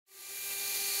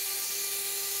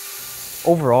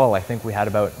Overall, I think we had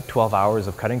about 12 hours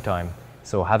of cutting time.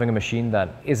 So having a machine that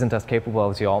isn't as capable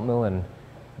as the AltMill and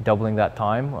doubling that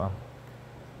time,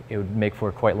 it would make for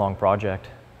a quite long project.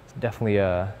 Definitely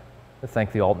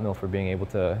thank the AltMill for being able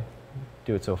to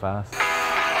do it so fast.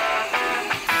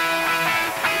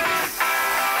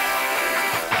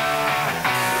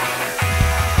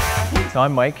 So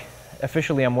I'm Mike.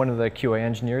 Officially, I'm one of the QA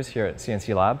engineers here at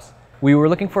cnclabs. We were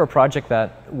looking for a project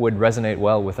that would resonate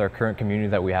well with our current community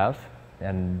that we have.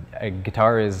 And a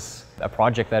guitar is a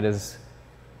project that is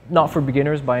not for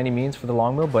beginners by any means for the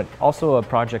long mill, but also a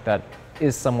project that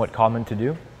is somewhat common to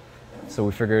do. So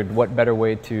we figured what better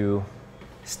way to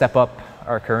step up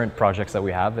our current projects that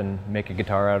we have and make a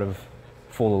guitar out of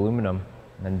full aluminum.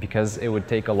 And because it would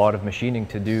take a lot of machining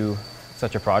to do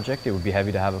such a project, it would be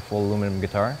heavy to have a full aluminum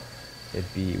guitar.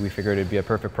 We figured it'd be a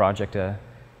perfect project to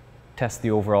test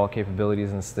the overall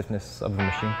capabilities and stiffness of the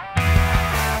machine.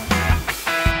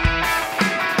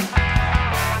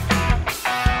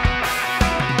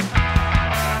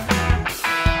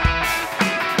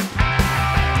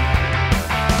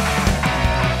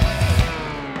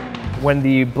 When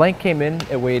the blank came in,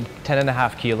 it weighed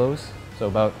 10.5 kilos, so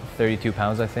about 32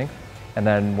 pounds, I think. And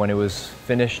then when it was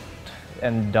finished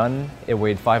and done, it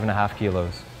weighed 5.5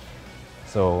 kilos.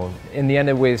 So in the end,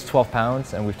 it weighs 12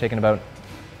 pounds, and we've taken about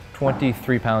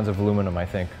 23 pounds of aluminum, I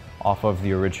think, off of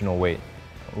the original weight.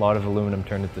 A lot of aluminum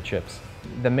turned into chips.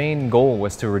 The main goal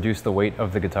was to reduce the weight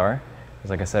of the guitar.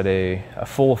 Because like I said, a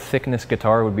full thickness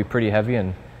guitar would be pretty heavy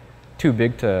and too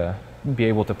big to be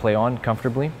able to play on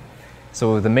comfortably.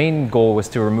 So the main goal was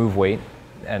to remove weight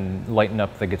and lighten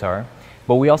up the guitar.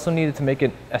 But we also needed to make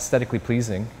it aesthetically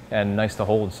pleasing and nice to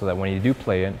hold so that when you do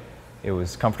play it, it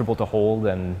was comfortable to hold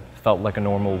and felt like a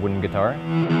normal wooden guitar.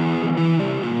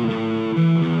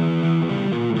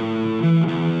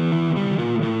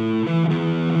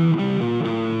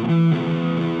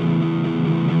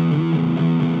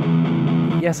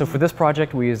 Yeah, so for this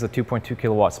project we used a 2.2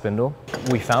 kilowatt spindle.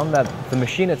 We found that the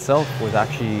machine itself was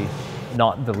actually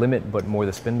not the limit, but more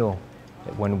the spindle.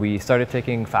 When we started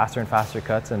taking faster and faster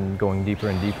cuts and going deeper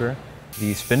and deeper,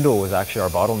 the spindle was actually our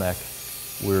bottleneck.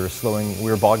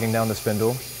 We were bogging down the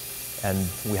spindle, and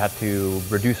we had to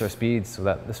reduce our speeds so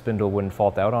that the spindle wouldn't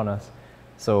fault out on us.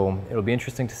 So it'll be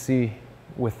interesting to see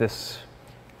with this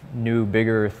new,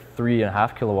 bigger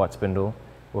 3.5 kilowatt spindle,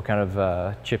 what kind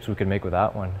of chips we can make with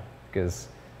that one, because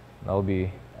that'll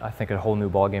be, I think, a whole new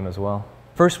ballgame as well.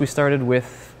 First, we started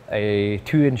with a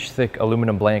 2-inch thick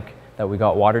aluminum blank that we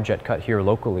got water jet cut here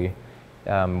locally.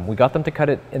 We got them to cut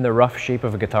it in the rough shape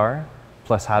of a guitar,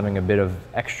 plus having a bit of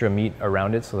extra meat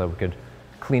around it so that we could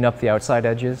clean up the outside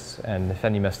edges, and if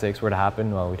any mistakes were to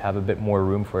happen, well, we'd have a bit more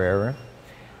room for error.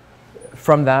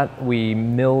 From that, we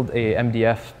milled a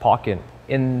MDF pocket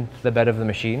in the bed of the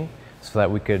machine so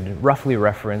that we could roughly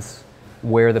reference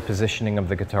where the positioning of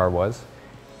the guitar was.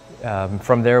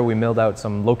 From there, we milled out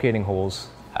some locating holes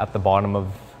at the bottom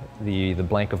of the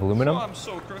blank of aluminum. I'm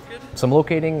so crooked. Some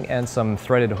locating and some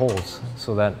threaded holes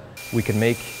so that we could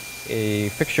make a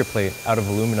fixture plate out of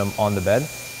aluminum on the bed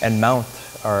and mount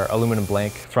our aluminum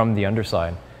blank from the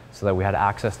underside so that we had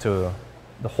access to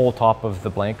the whole top of the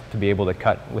blank to be able to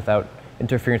cut without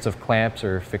interference of clamps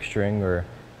or fixturing or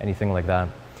anything like that.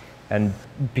 And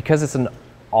because it's an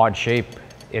odd shape,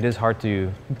 it is hard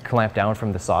to clamp down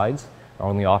from the sides. Our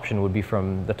only option would be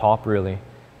from the top, really,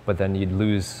 but then you'd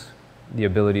lose the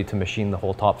ability to machine the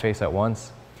whole top face at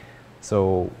once.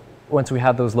 So once we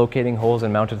had those locating holes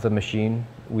and mounted the machine,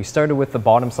 we started with the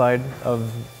bottom side of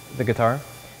the guitar.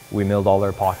 We milled all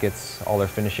our pockets, all our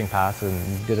finishing paths,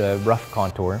 and did a rough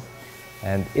contour.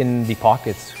 And in the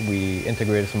pockets, we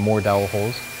integrated some more dowel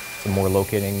holes, some more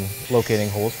locating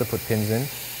holes to put pins in,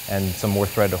 and some more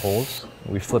threaded holes.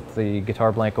 We flipped the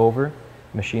guitar blank over,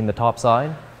 machined the top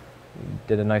side,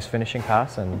 did a nice finishing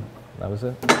pass, and that was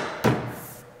it.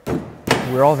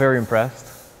 We're all very impressed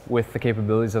with the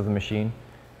capabilities of the machine.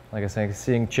 Like I said,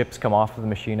 seeing chips come off of the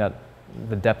machine at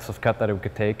the depths of cut that it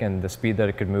could take and the speed that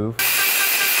it could move.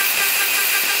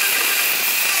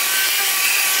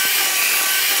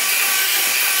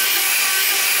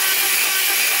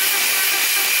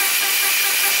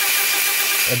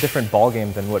 A different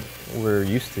ballgame than what we're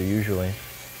used to usually.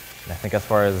 And I think as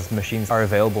far as machines are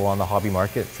available on the hobby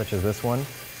market, such as this one,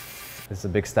 this is a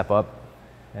big step up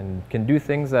and can do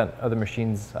things that other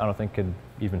machines I don't think could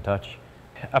even touch.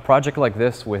 A project like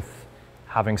this with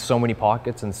having so many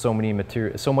pockets and so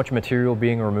much material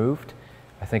being removed,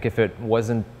 I think if it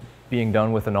wasn't being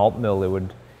done with an AltMill, it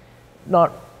would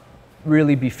not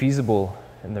really be feasible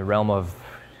in the realm of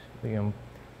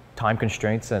time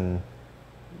constraints and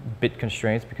bit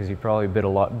constraints, because you'd probably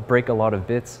break a lot of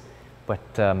bits. But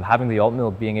having the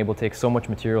AltMill being able to take so much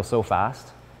material so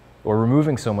fast, or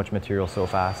removing so much material so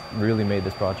fast, really made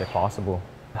this project possible.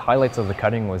 The highlights of the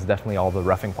cutting was definitely all the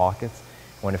roughing pockets.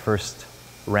 When it first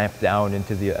ramped down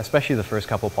into especially the first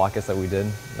couple pockets that we did,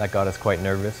 that got us quite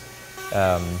nervous.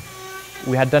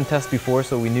 We had done tests before,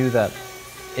 so we knew that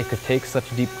it could take such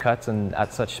deep cuts and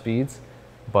at such speeds,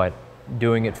 but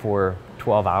doing it for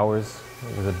 12 hours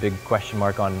was a big question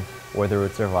mark on whether it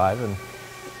would survive, and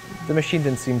the machine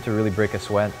didn't seem to really break a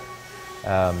sweat.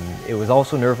 It was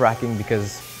also nerve-wracking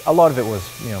because a lot of it was,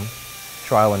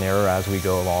 trial and error as we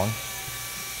go along.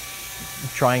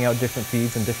 Trying out different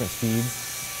feeds and different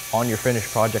speeds on your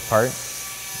finished project part,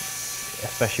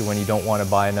 especially when you don't want to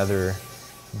buy another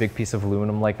big piece of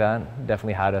aluminum like that,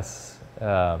 definitely had us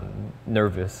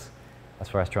nervous as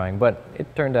far as trying, but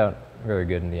it turned out very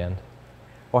good in the end.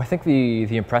 Well, I think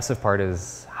the impressive part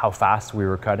is how fast we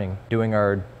were cutting. Doing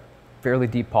our fairly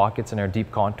deep pockets and our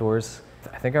deep contours,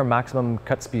 I think our maximum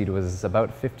cut speed was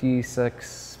about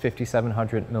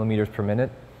 5,700 millimeters per minute,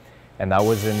 and that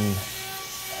was in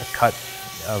a cut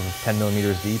of 10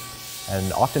 millimeters deep,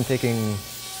 and often taking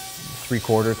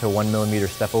 3/4 to 1 millimeter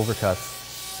step over cuts.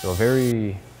 So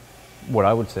what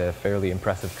I would say, a fairly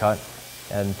impressive cut.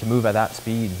 And to move at that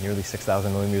speed, nearly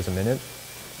 6,000 millimeters a minute,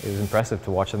 it was impressive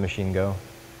to watch the machine go.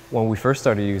 When we first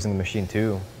started using the machine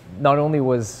too, not only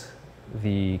was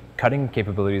the cutting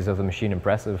capabilities of the machine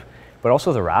impressive, but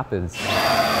also the rapids.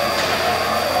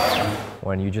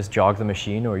 When you just jog the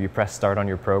machine or you press start on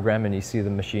your program and you see the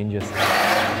machine just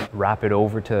rapid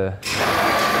over to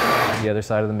the other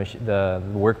side of the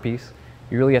workpiece,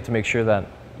 you really had to make sure that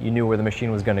you knew where the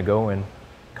machine was going to go and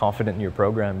confident in your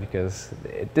program, because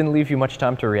it didn't leave you much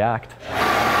time to react.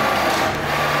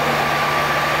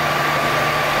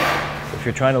 If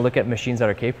you're trying to look at machines that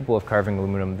are capable of carving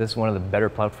aluminum, this is one of the better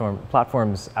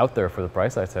platforms out there for the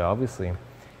price, I'd say, obviously.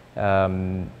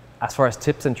 As far as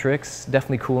tips and tricks,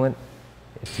 definitely coolant.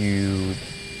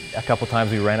 A couple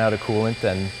times we ran out of coolant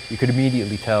and you could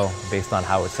immediately tell based on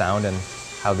how it sounded and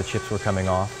how the chips were coming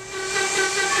off.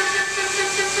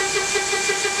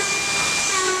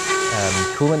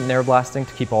 Coolant and air blasting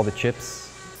to keep all the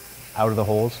chips out of the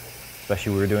holes.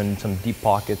 Especially we were doing some deep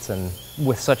pockets, and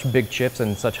with such big chips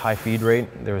and such high feed rate,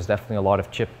 there was definitely a lot of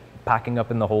chip packing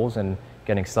up in the holes and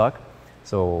getting stuck.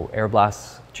 So air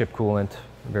blast, chip coolant,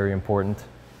 very important.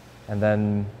 And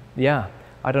then, yeah,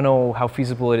 I don't know how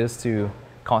feasible it is to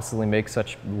constantly make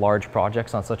such large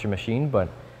projects on such a machine, but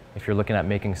if you're looking at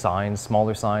making signs,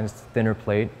 smaller signs, thinner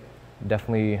plate,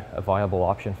 definitely a viable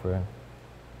option for it.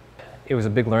 It was a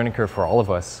big learning curve for all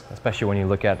of us, especially when you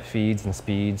look at feeds and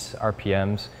speeds,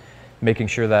 RPMs, making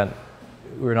sure that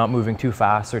we're not moving too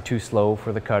fast or too slow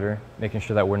for the cutter, making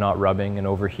sure that we're not rubbing and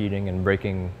overheating and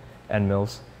breaking end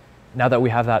mills. Now that we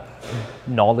have that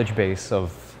knowledge base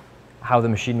of how the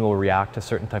machine will react to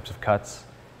certain types of cuts,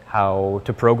 how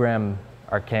to program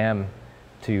our cam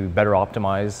to better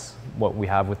optimize what we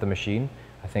have with the machine,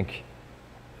 I think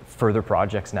further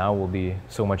projects now will be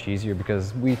so much easier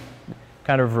because we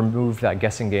kind of removed that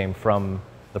guessing game from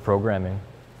the programming.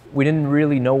 We didn't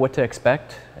really know what to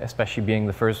expect, especially being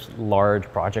the first large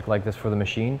project like this for the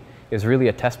machine. It was really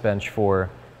a test bench for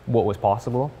what was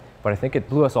possible, but I think it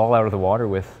blew us all out of the water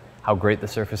with how great the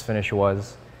surface finish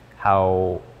was,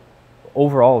 how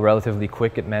overall relatively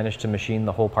quick it managed to machine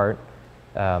the whole part.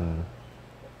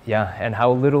 Yeah, and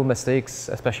how little mistakes,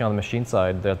 especially on the machine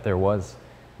side, that there was.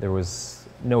 There was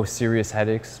no serious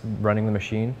headaches running the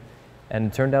machine, and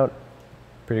it turned out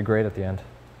pretty great at the end.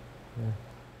 Yeah.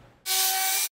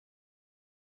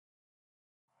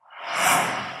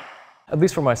 At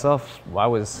least for myself, I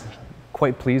was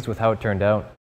quite pleased with how it turned out.